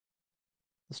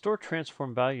The Store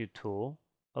Transform Value tool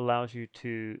allows you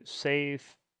to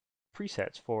save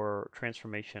presets for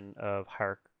transformation of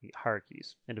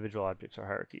hierarchies, individual objects or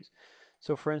hierarchies.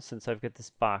 So for instance, I've got this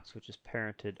box which is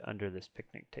parented under this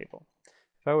picnic table.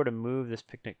 If I were to move this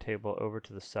picnic table over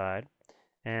to the side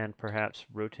and perhaps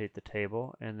rotate the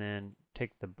table and then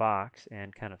take the box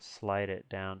and kind of slide it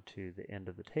down to the end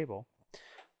of the table,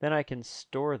 then I can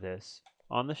store this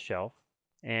on the shelf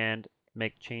and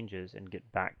make changes and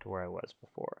get back to where I was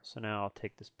before. So now I'll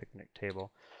take this picnic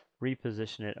table,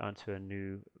 reposition it onto a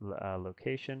new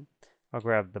location. I'll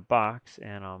grab the box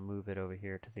and I'll move it over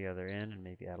here to the other end and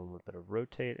maybe add a little bit of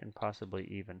rotate and possibly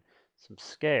even some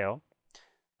scale.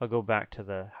 I'll go back to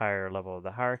the higher level of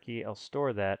the hierarchy, I'll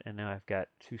store that, and now I've got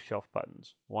two shelf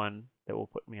buttons. One that will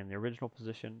put me in the original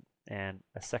position, and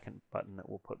a second button that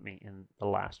will put me in the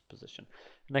last position.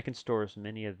 And I can store as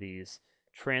many of these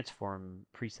transform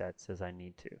presets as I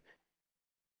need to.